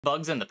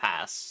bugs in the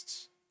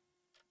past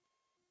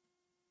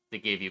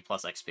that gave you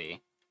plus XP.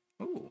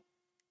 Ooh.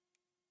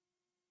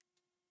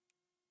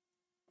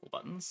 Cool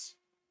buttons.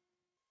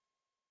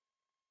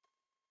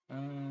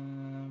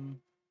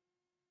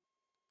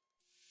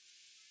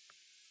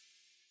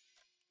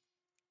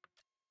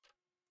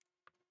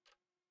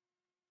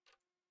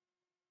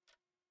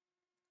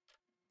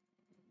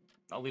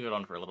 I'll leave it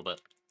on for a little bit.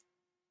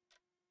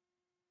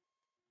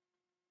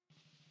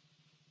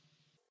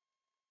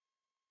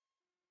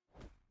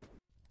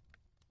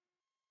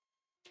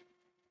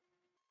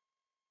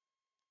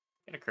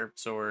 Get a curved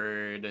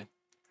sword.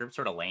 Curved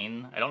sword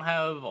Elaine. I don't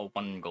have a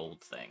 1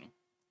 gold thing.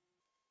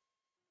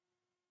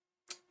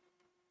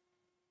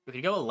 We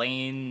could go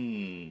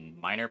Elaine,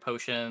 minor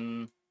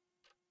potion,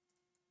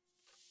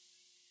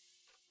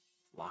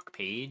 lock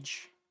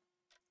page.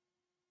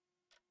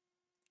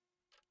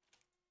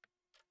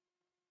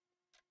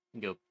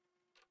 Go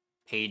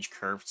page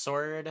curved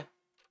sword.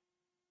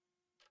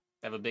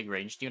 Have a big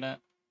ranged unit,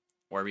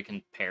 or we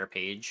can pair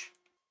page.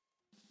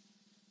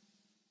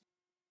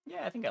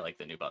 Yeah, I think I like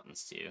the new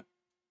buttons too.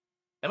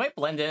 They might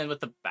blend in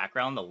with the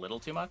background a little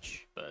too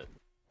much, but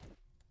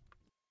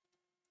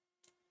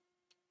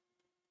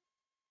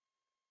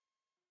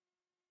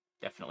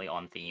definitely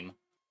on theme.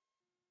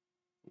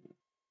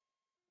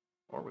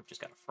 Or we've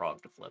just got a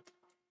frog to flip.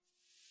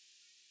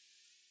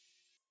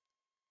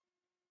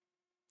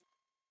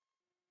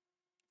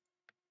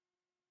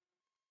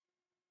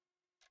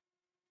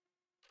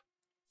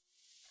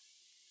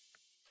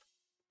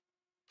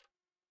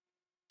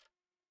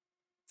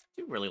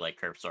 I do really like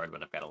curved sword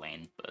when I've got a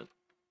lane, but I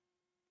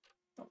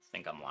don't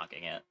think I'm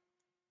locking it.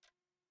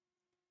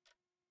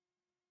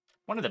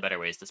 One of the better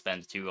ways to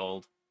spend 2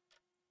 gold.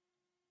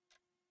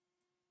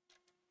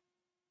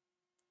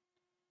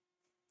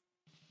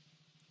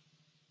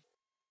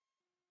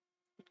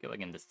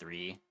 Going into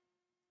 3.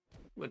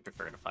 Would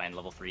prefer to find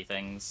level 3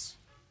 things.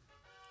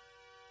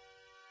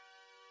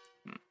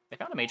 They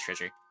found a mage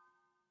treasure.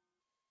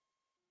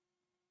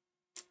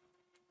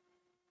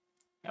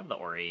 I have the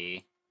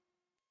Ori.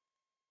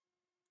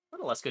 A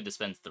little less good to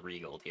spend 3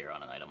 gold here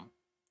on an item.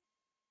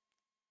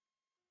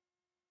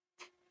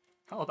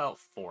 How about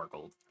 4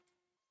 gold?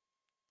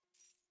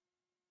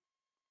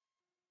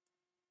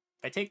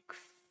 I take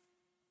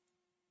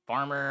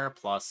Farmer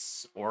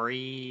plus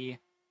Ori.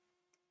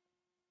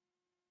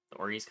 The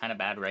Ori's kind of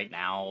bad right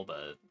now,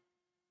 but...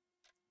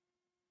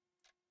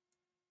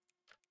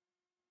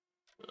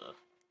 Ugh.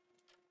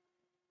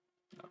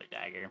 Another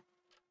dagger.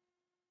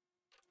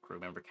 Crew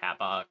member cat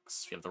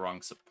box. We have the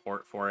wrong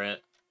support for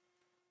it.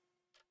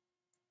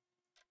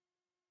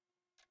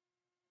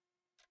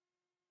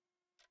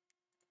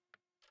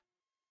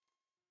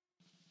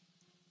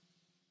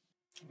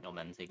 You'll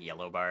then take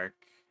yellow bark.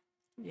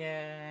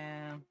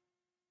 Yeah.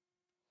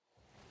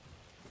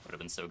 Would have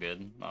been so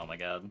good. Oh my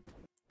god.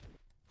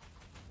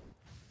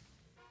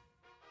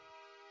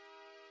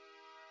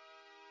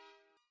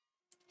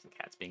 The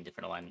cats being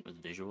different alignment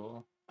with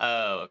visual.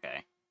 Oh,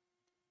 okay.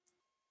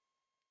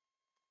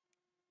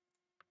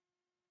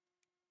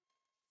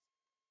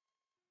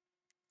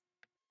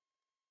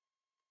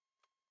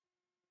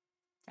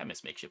 I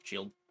miss makeshift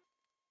shield.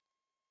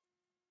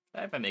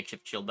 I have my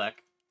makeshift shield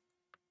back.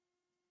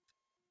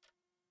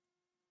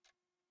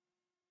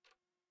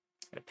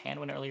 I had a pan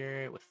win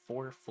earlier with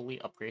 4 fully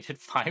upgraded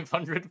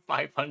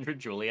 500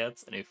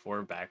 Juliets and a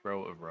 4 back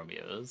row of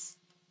Romeos.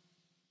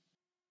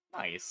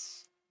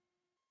 Nice.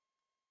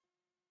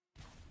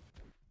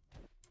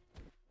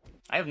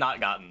 I have not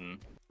gotten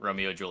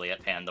Romeo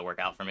Juliet pan to work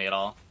out for me at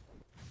all.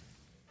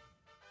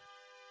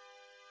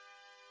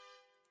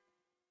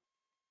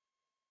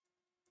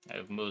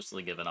 I've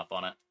mostly given up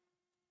on it.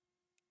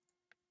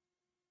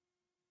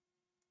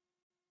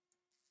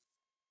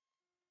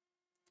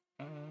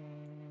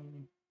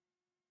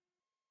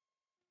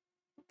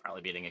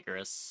 Probably beating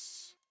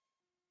Icarus.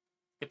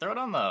 Could throw it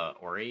on the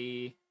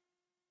Ori.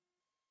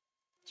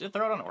 Should I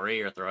throw it on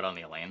Ori or throw it on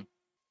the Elaine?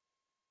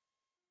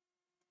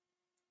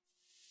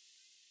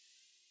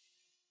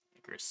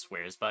 Icarus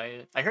swears by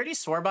it. I heard he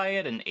swore by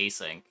it in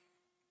async.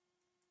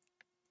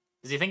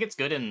 Does he think it's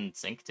good in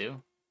sync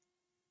too?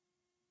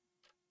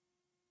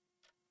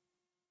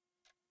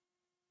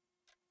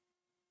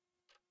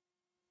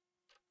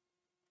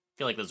 I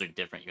feel like those are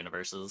different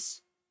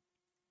universes.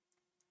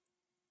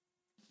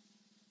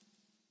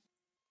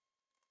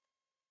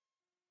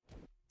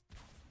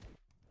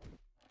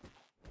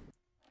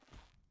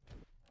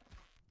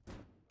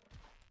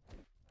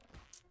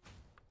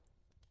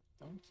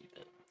 Don't keep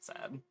it.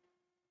 Sad.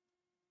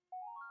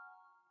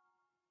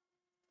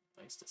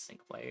 Nice to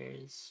sync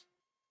players.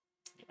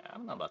 Yeah, I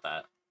don't know about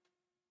that.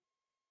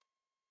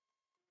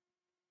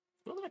 I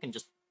feel like I can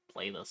just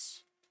play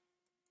this.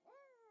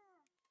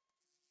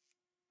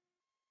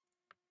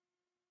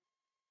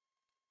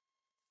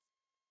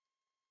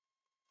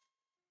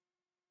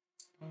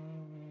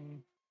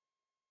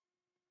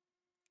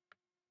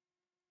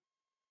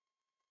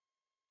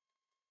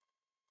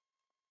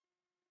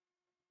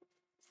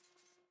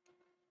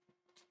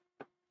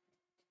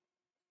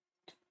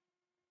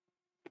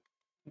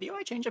 The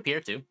UI change up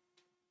here too.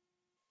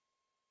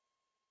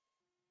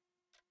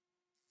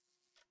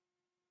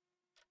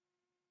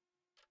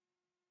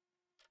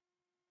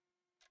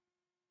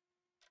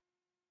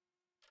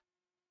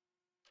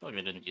 feel like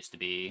there didn't used to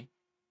be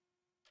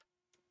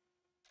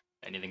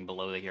anything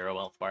below the hero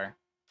health bar.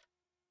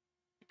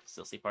 You can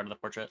still see part of the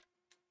portrait.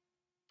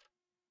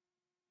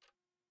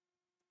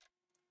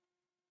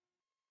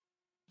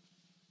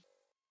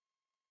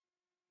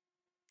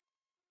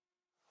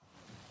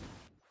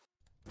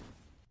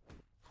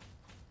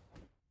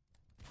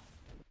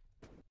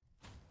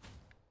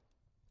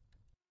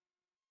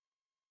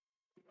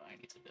 UI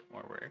needs a bit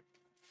more work.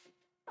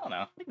 I don't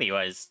know. I think the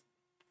UI is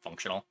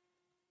functional.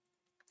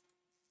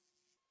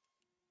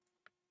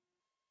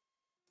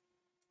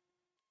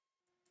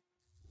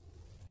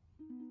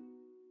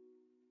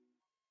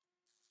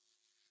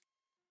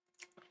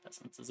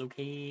 Essence is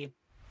okay.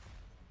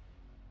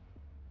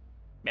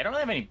 I don't really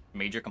have any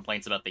major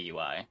complaints about the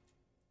UI.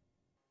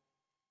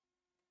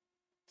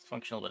 It's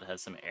functional, but it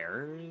has some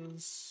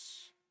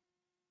errors.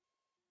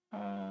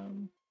 I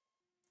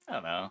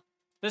don't know.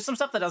 There's some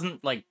stuff that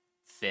doesn't, like,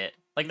 fit.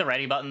 Like, the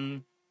ready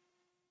button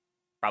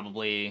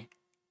probably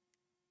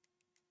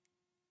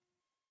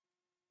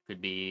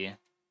could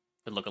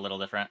look a little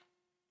different.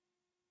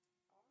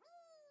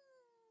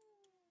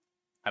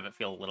 Have it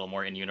feel a little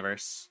more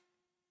in-universe.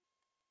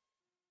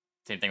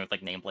 Same thing with, like,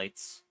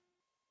 nameplates.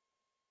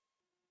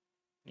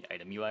 The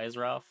item UI is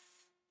rough.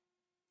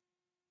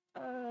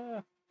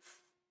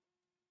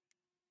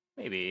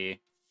 Maybe.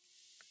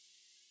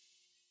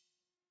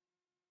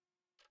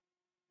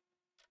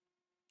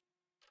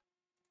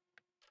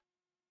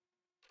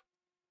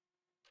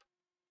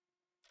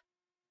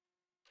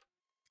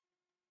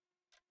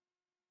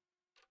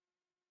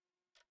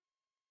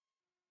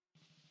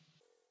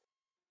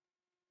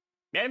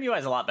 The item UI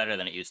is a lot better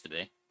than it used to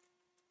be.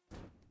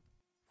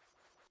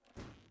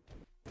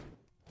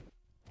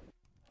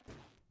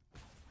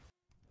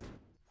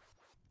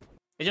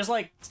 It's just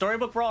like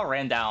Storybook Brawl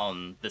ran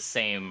down the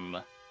same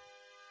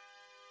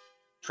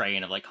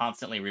train of like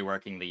constantly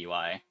reworking the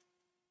UI.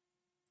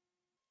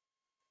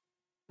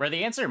 Where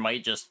the answer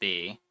might just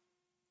be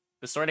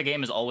this sort of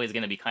game is always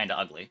going to be kind of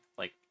ugly.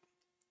 Like,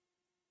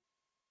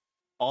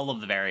 all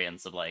of the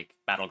variants of like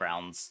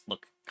Battlegrounds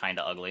look kind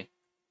of ugly.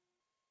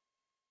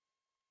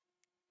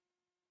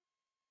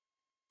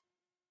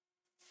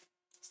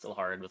 Still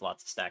hard with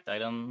lots of stacked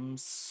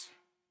items.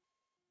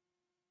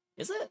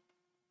 Is it?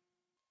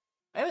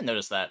 I haven't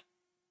noticed that.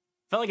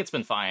 I felt like it's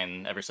been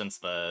fine ever since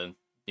the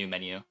new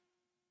menu.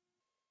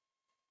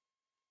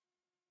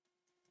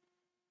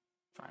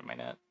 Trying my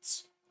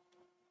nets.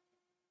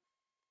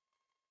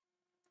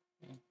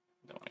 Don't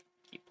want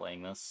to keep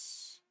playing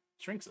this.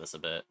 Shrinks this a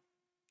bit.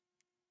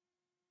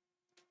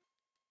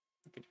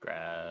 I could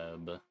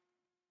grab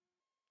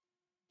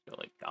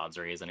like God's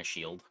Rays and a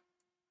shield.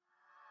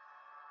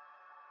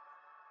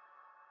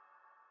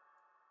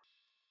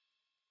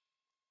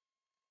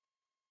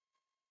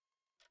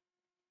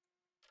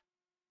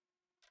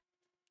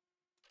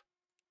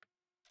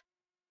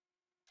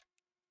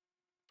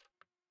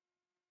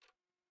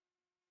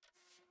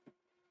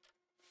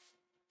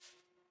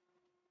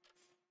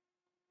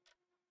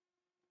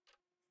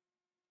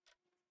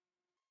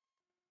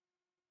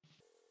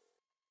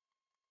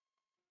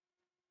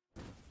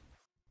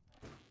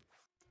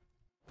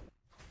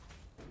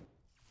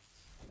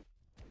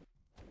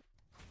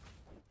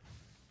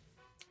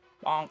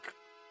 Bonk.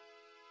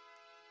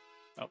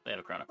 Oh, they have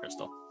a Chrono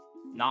Crystal.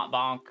 Not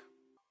bonk.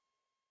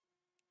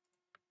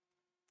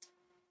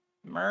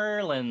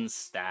 Merlin's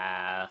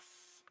Staff.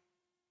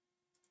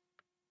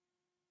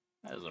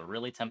 That is a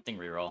really tempting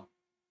reroll.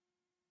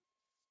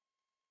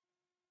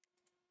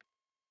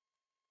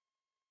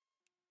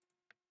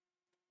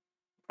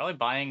 Probably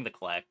buying the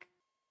Kleck.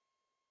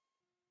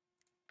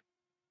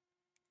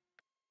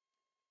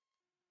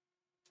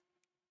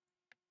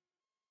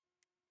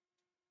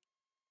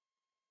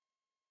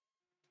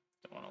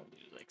 Don't want to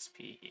lose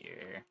XP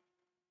here.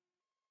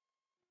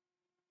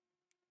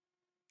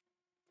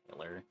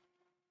 Killer.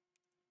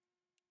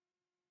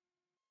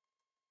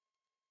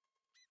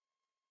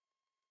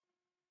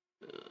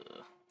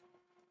 Ugh.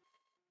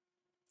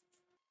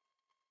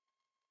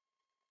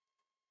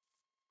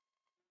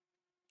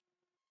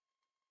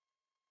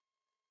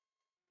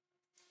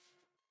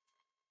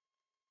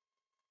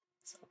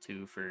 Sell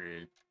 2 for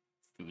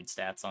food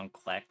stats on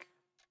Kleck.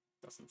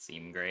 Doesn't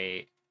seem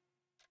great.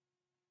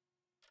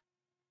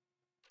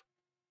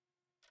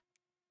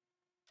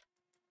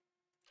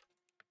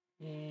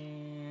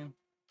 Yeah.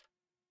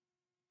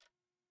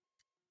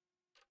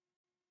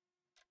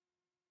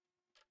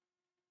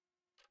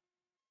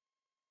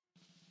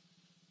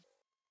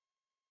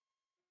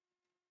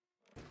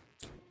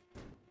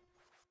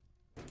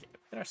 Okay,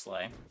 get our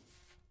Slay.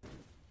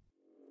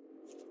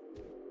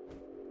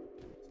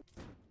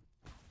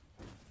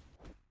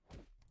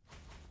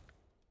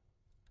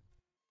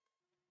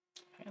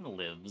 And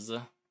lives.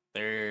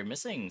 They're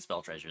missing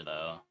Spell Treasure,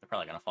 though. They're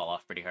probably going to fall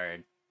off pretty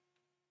hard.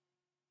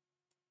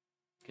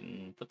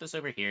 Can put this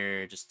over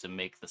here just to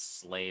make the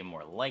Slay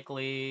more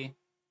likely.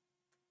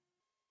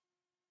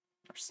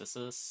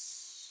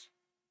 Narcissus.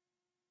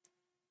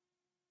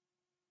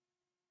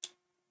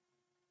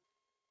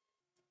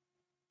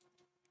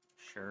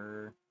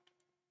 Sure.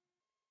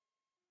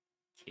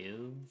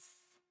 give.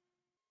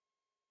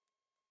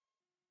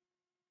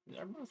 These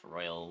are both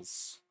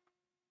royals.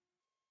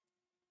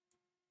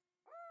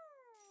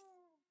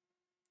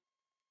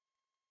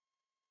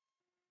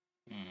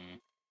 Hmm.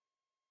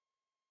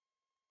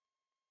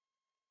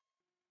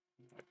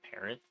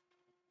 Parrot?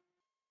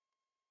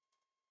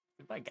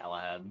 Goodbye,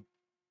 Galahad.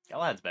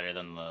 Galahad's better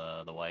than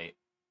the white.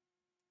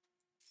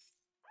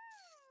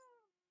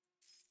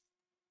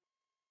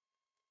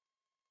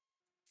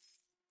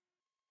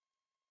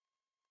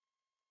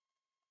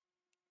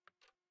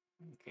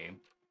 Okay.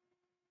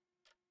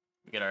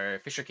 We get our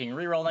Fisher King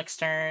reroll next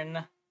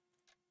turn.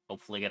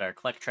 Hopefully get our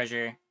collect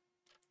treasure.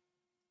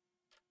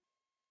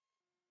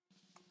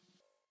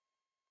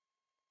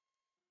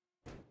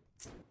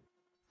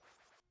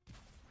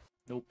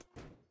 Nope.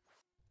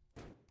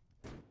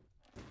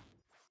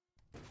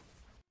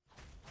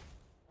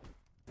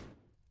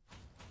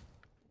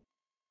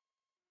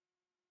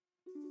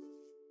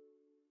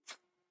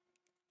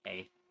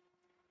 Hey.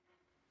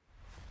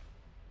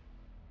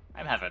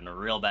 I'm having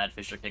real bad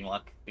Fisher King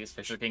luck, these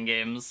Fisher King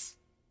games.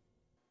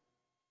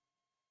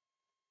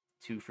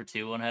 2 for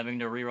 2 on having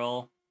to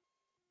reroll.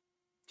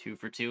 2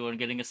 for 2 on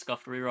getting a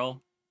scuffed reroll.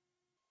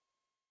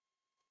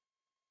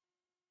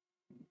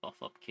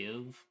 Buff up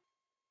Kiv.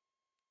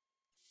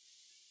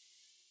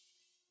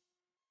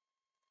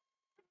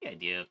 The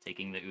idea of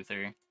taking the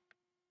Uther.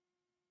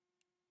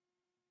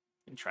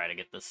 And try to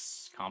get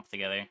this comp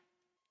together.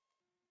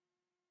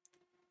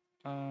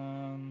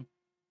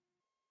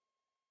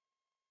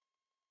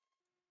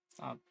 It's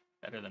not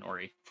better than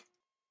Ori.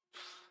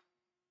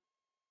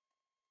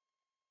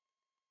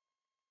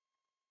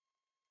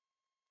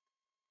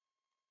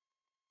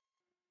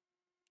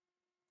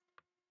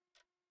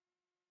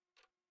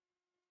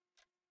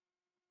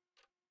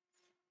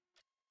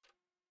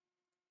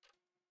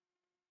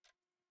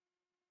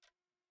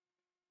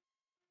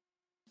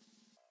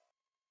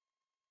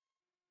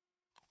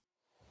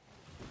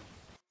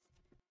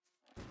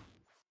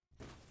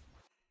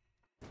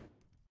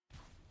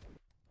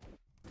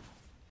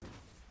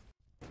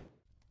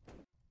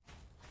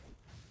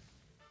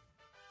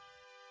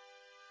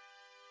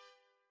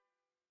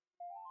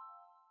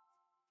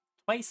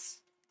 Twice?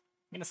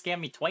 You're gonna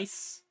scam me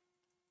twice?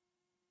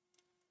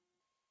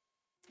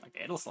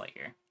 Okay, it'll slay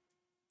here.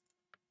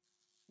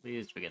 At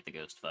least we get the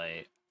ghost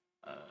fight.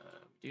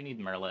 We do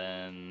need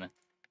Merlin.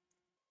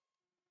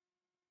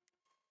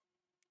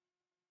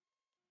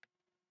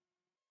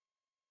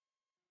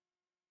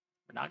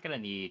 We're not gonna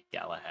need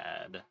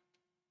Galahad.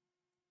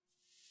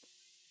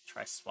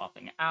 Try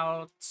swapping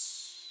out.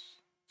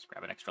 Let's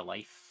grab an extra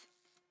life.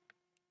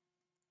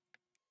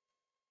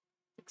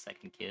 6 I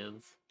can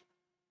give.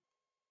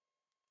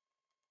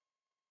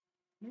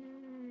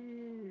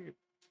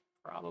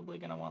 Probably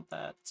gonna want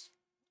that.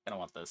 Gonna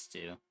want those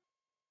too.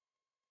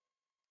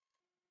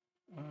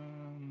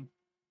 Don't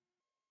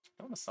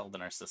want to sell the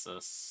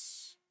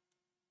Narcissus.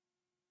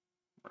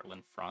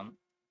 Merlin front.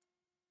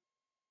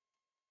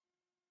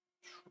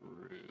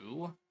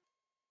 True.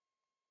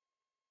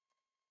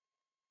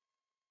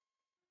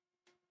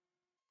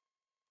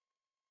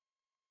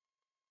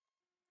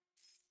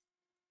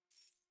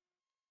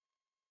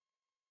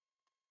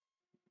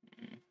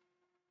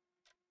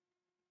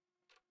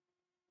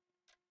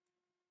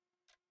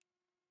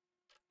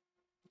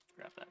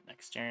 Grab that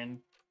next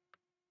turn.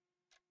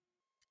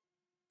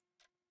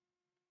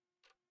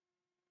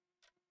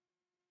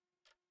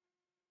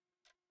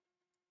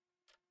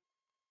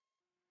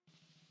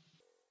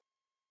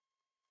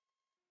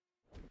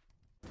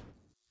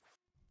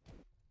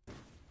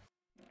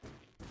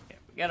 Okay,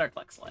 we got our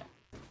Klexley.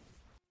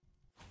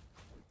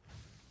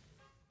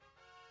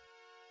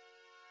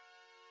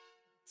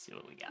 See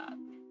what we got.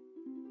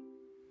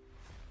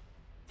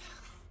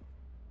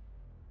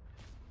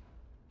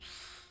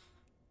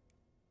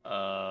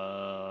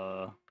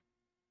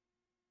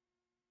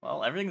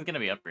 Well, everything's gonna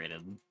be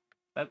upgraded.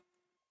 That.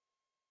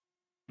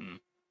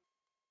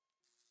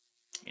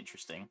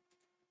 Interesting.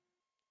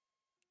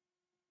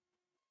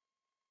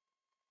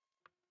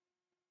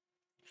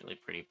 Actually,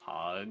 pretty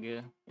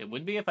pog. It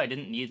would be if I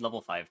didn't need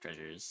level 5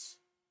 treasures.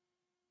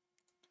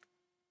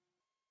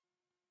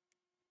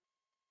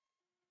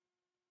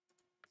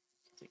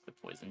 Take the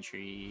poison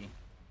tree.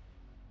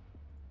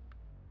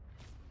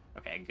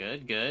 Okay,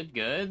 good, good,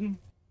 good.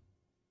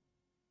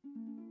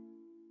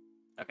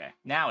 Okay,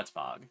 now it's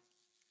pog.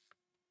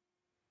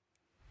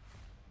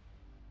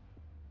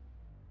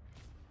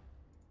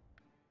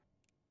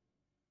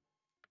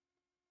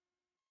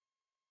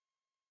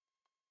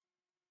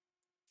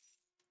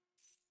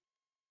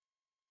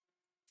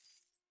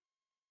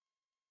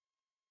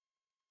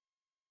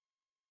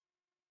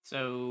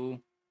 So,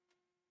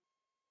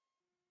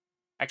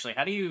 actually,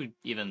 how do you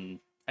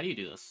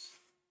do this?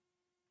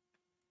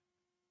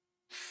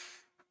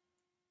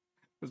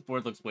 This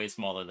board looks way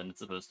smaller than it's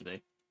supposed to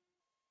be.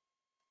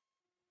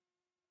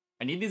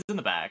 I need these in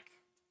the back.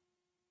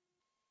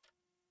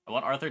 I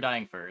want Arthur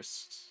dying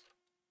first.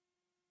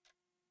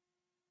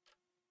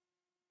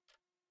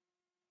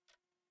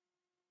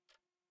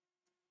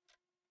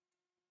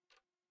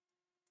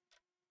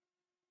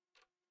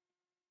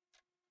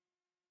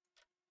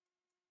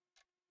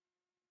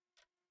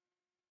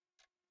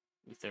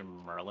 Uther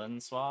Merlin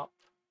swap.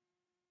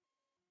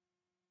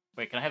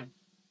 Wait, can I have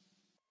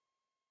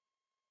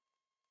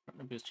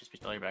partner boosters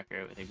bestow your back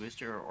row if a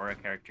booster or a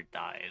character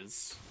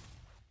dies?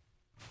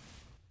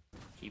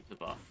 Keep the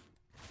buff.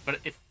 But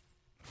if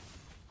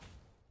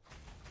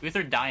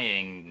Uther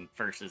dying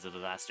first is a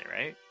disaster,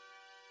 right?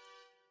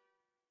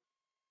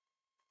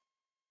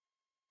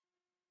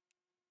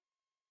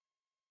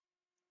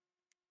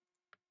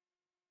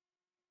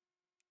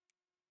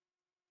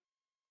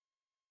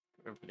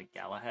 Or for the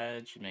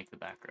Galahad should make the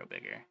back row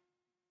bigger.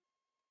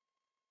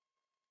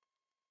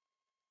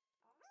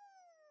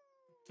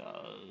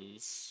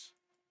 Does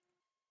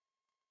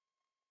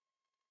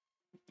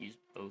use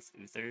both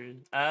Uthers?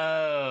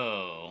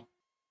 Oh,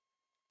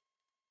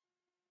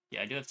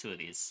 yeah, I do have two of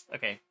these.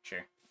 Okay,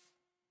 sure.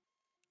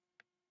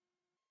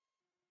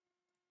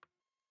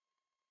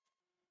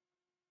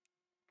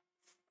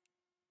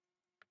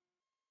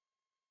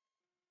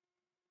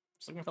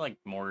 Just looking for like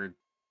more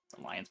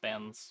alliance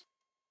bands.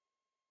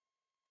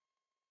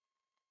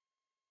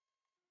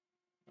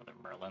 Another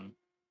Merlin.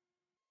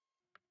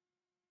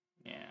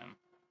 Yeah.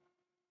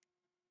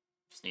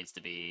 Just needs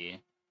to be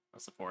a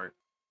support.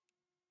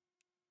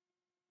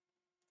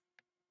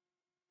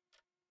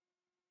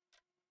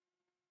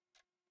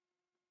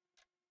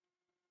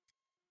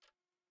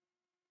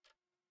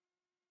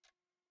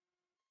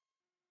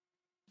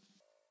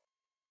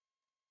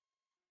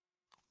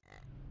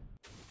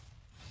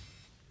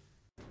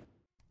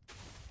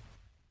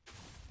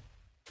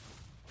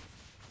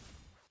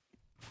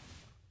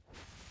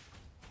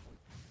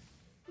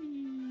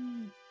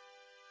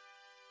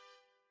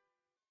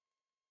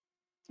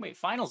 Wait,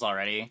 finals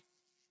already?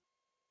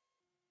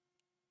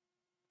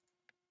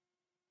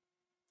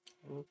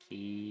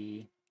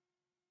 Okay.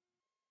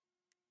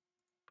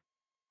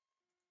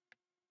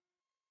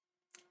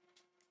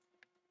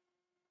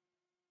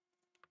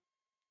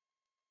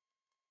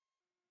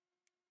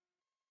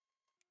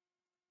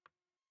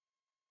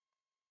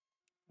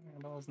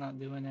 Fireball's not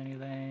doing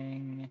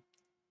anything.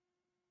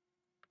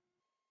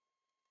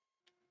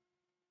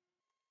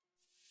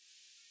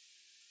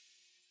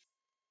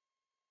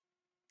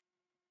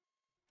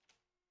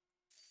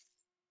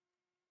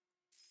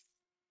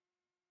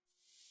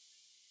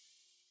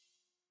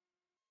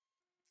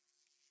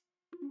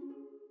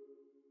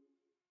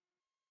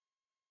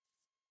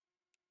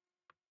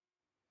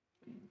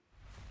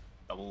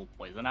 Double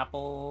poison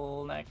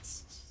apple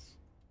next?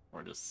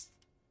 Or just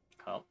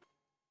cup?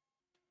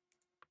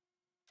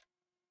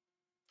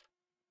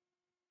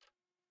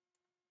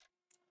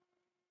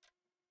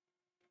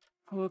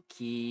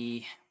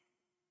 Okay.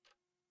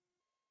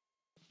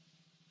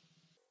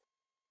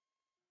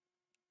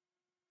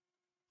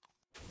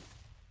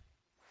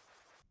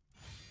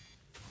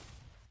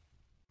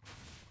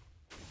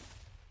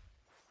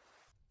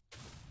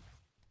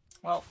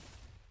 Well,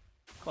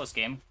 close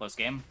game, close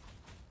game.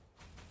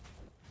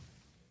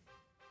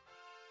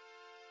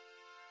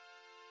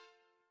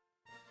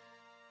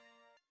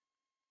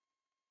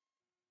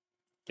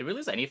 Did we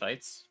lose any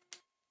fights?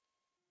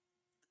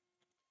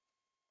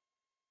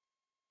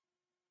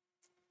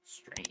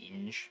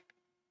 Strange.